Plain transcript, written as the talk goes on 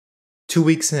2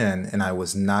 weeks in, and I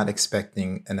was not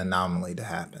expecting an anomaly to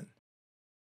happen.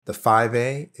 The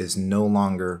 5A is no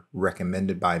longer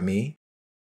recommended by me.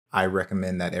 I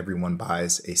recommend that everyone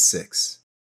buys a 6.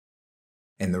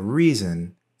 And the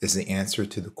reason is the answer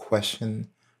to the question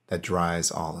that drives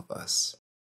all of us.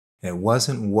 And it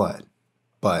wasn't what,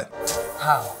 but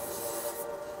how.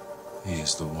 He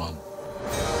is the one.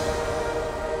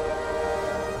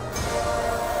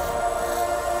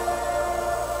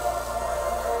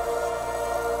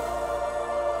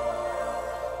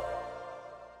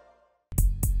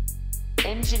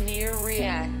 Engineer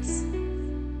reacts.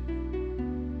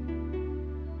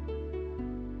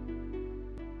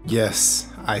 yes,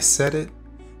 I said it.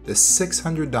 The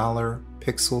 $600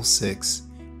 Pixel 6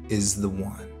 is the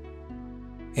one.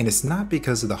 And it's not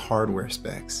because of the hardware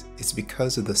specs, it's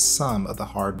because of the sum of the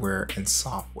hardware and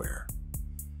software.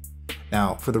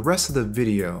 Now, for the rest of the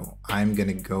video, I'm going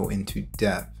to go into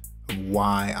depth of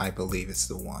why I believe it's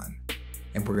the one.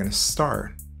 And we're going to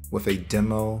start with a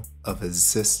demo of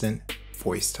assistant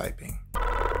voice typing.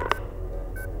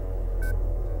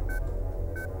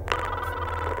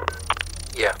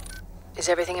 Yeah. Is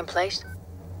everything in place?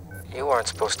 You weren't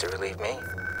supposed to relieve me.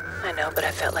 I know, but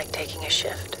I felt like taking a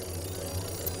shift.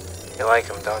 You like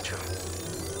him, don't you?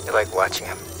 You like watching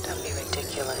him. Don't be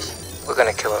ridiculous. We're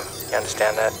gonna kill him. You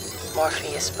understand that?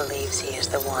 Morpheus believes he is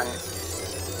the one.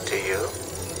 Do you?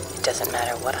 It doesn't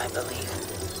matter what I believe.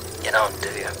 You don't, do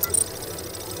you?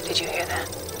 Did you hear that?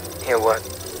 Hear what?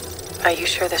 Are you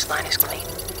sure this line is clean?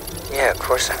 Yeah, of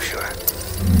course I'm sure.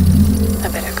 I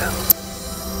better go.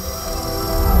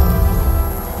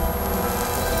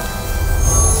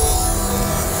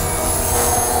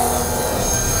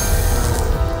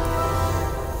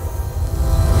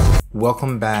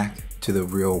 Welcome back to the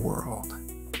real world.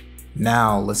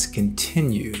 Now let's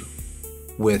continue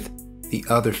with the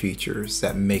other features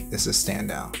that make this a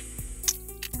standout.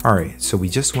 Alright, so we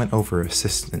just went over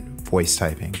assistant voice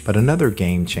typing, but another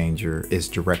game changer is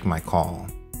Direct My Call.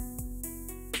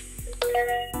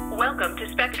 Welcome to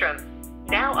Spectrum.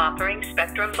 Now offering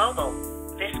Spectrum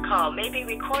Mobile. This call may be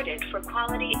recorded for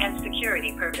quality and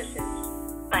security purposes.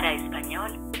 Para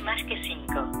español, más que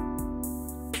 5.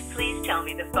 Please tell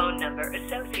me the phone number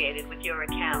associated with your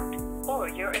account, or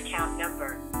your account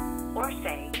number. Or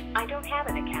say, I don't have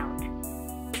an account.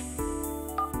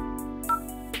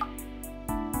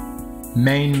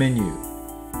 Main menu.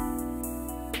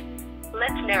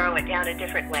 Let's narrow it down a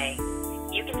different way.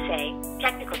 You can say,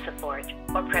 technical support,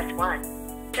 or press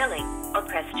 1. Billing, or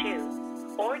press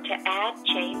 2. Or to add,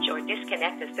 change, or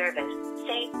disconnect a service,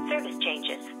 say, service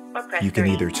changes, or press 3. You can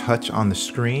either touch on the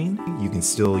screen, you can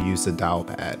still use the dial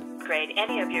pad. Upgrade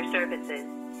any of your services,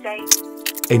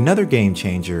 say. Another game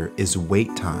changer is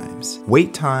wait times.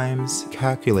 Wait times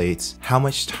calculates how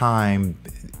much time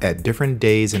at different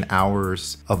days and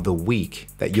hours of the week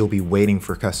that you'll be waiting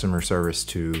for customer service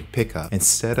to pick up,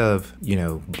 instead of,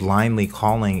 blindly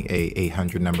calling a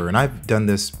 800 number. And I've done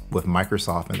this with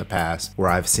Microsoft in the past, where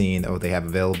I've seen, oh, they have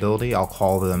availability, I'll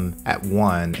call them at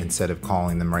 1 instead of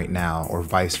calling them right now, or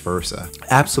vice versa.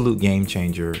 Absolute game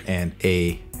changer and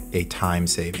a time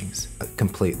savings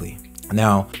completely.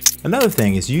 Now, another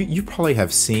thing is you probably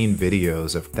have seen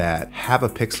videos of that have a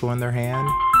Pixel in their hand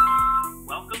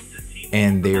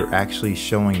and they're actually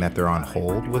showing that they're on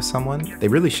hold with someone. They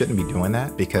really shouldn't be doing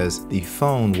that, because the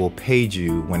phone will page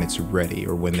you when it's ready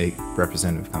or when the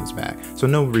representative comes back. So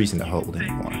no reason to hold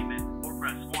anymore.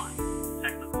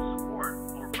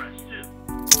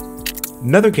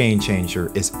 Another game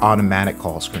changer is automatic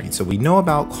call screen. So we know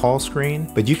about call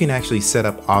screen, but you can actually set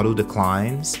up auto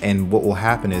declines, and what will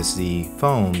happen is the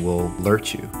phone will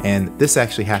alert you. And this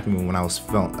actually happened when I was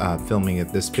filming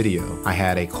this video. I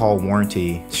had a call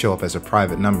warranty show up as a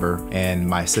private number, and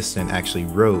my assistant actually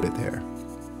wrote it there.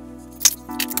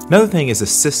 Another thing is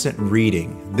assistant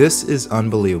reading. This is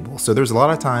unbelievable. So there's a lot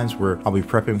of times where I'll be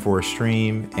prepping for a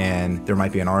stream and there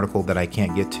might be an article that I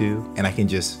can't get to, and I can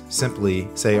just simply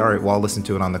say, all right, well, I'll listen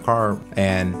to it on the car,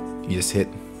 and you just hit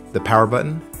the power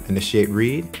button, initiate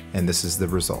read, and this is the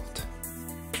result.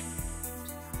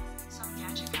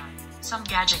 Some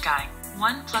gadget guy.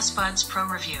 OnePlus Buds Pro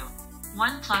review.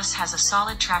 OnePlus has a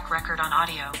solid track record on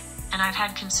audio, and I've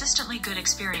had consistently good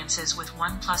experiences with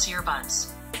OnePlus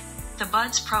earbuds. The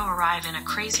Buds Pro arrive in a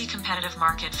crazy competitive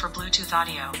market for Bluetooth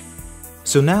audio.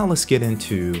 So now let's get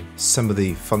into some of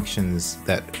the functions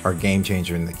that are game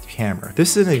changer in the camera.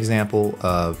 This is an example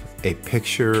of a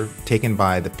picture taken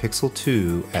by the Pixel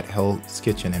 2 at Hell's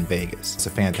Kitchen in Vegas. It's a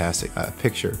fantastic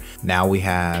picture. Now we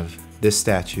have this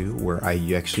statue where I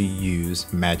actually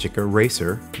use Magic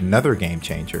Eraser, another game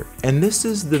changer. And this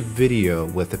is the video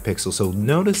with the Pixel. So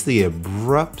notice the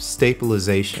abrupt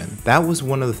stabilization. That was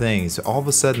one of the things. All of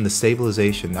a sudden the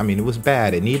stabilization, I mean, it was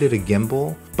bad. It needed a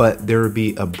gimbal, but there would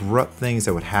be abrupt things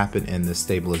that would happen in the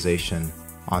stabilization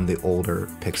on the older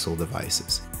Pixel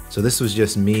devices. So this was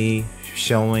just me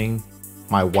showing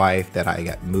my wife that I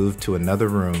got moved to another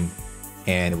room,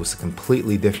 and it was a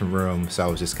completely different room. So I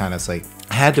was just kind of like,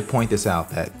 I had to point this out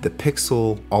that the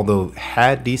Pixel, although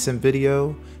had decent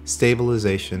video,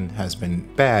 stabilization has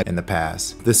been bad in the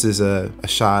past. This is a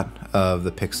shot of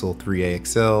the Pixel 3a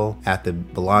XL at the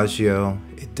Bellagio.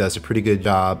 It does a pretty good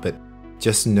job, but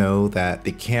just know that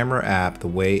the camera app, the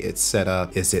way it's set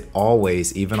up, is it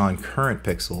always, even on current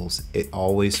Pixels, it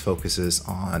always focuses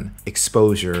on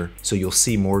exposure. So you'll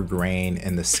see more grain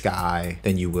in the sky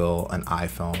than you will an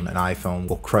iPhone. An iPhone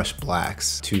will crush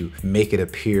blacks to make it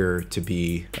appear to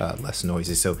be less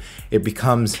noisy. So it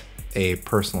becomes a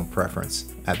personal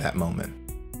preference at that moment.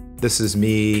 This is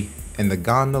me in the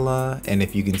gondola, and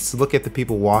if you can look at the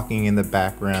people walking in the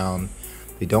background,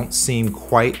 they don't seem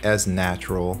quite as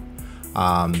natural.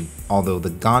 Although the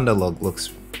gondola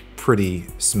looks pretty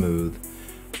smooth,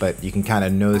 but you can kind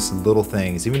of notice little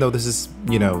things. Even though this is,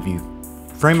 you know, if you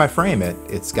frame by frame it,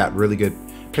 it's got really good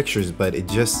pictures, but it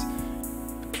just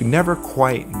never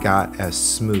quite got as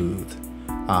smooth.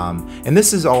 And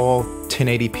this is all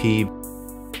 1080p.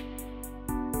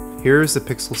 Here's the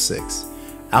Pixel 6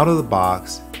 out of the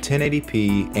box,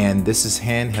 1080p, and this is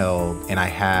handheld, and I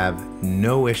have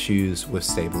no issues with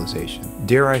stabilization.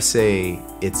 Dare I say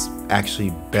it's actually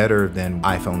better than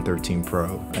iPhone 13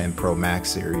 Pro and Pro Max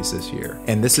series this year.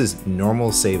 And this is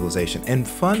normal stabilization. And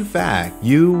fun fact,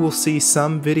 you will see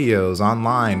some videos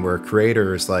online where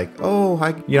creators like, oh,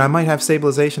 I might have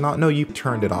stabilization on. No, you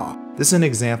turned it off. This is an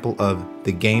example of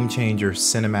the game changer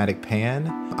cinematic pan.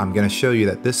 I'm going to show you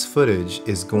that this footage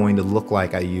is going to look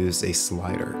like I used a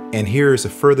slider. And here's a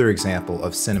further example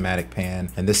of cinematic pan.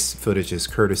 And this footage is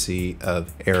courtesy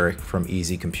of Eric from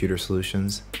Easy Computer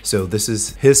Solutions. So this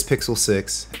is his Pixel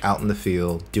 6 out in the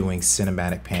field doing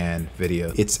cinematic pan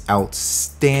video. It's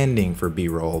outstanding for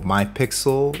B-roll. My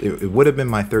Pixel, it would have been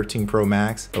my 13 Pro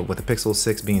Max, but with the Pixel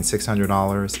 6 being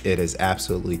 $600, it has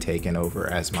absolutely taken over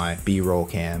as my B-roll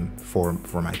cam for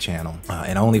my channel.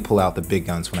 And I only pull out the big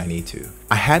guns when I need to.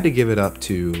 I had to give it up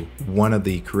to one of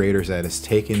the creators that has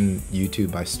taken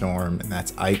YouTube by storm, and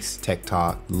that's Ike's Tech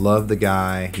Talk. Love the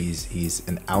guy. He's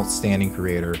an outstanding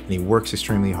creator, and he works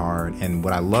extremely hard. And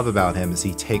what I love about him is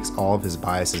he takes all of his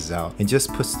biases out and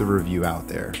just puts the review out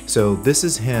there. So this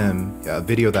is him, a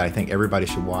video that I think everybody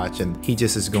should watch, and he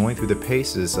just is going through the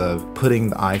paces of putting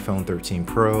the iPhone 13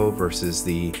 Pro versus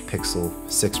the Pixel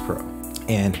 6 Pro.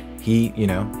 And he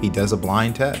does a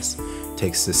blind test,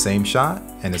 takes the same shot,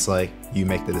 and it's like, you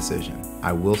make the decision.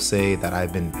 I will say that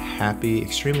I've been happy,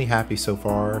 extremely happy so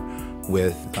far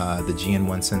with the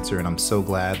GN1 sensor, and I'm so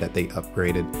glad that they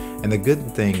upgraded. And the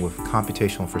good thing with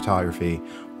computational photography,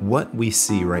 what we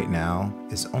see right now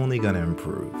is only going to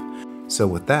improve. So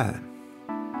with that,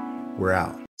 we're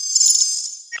out.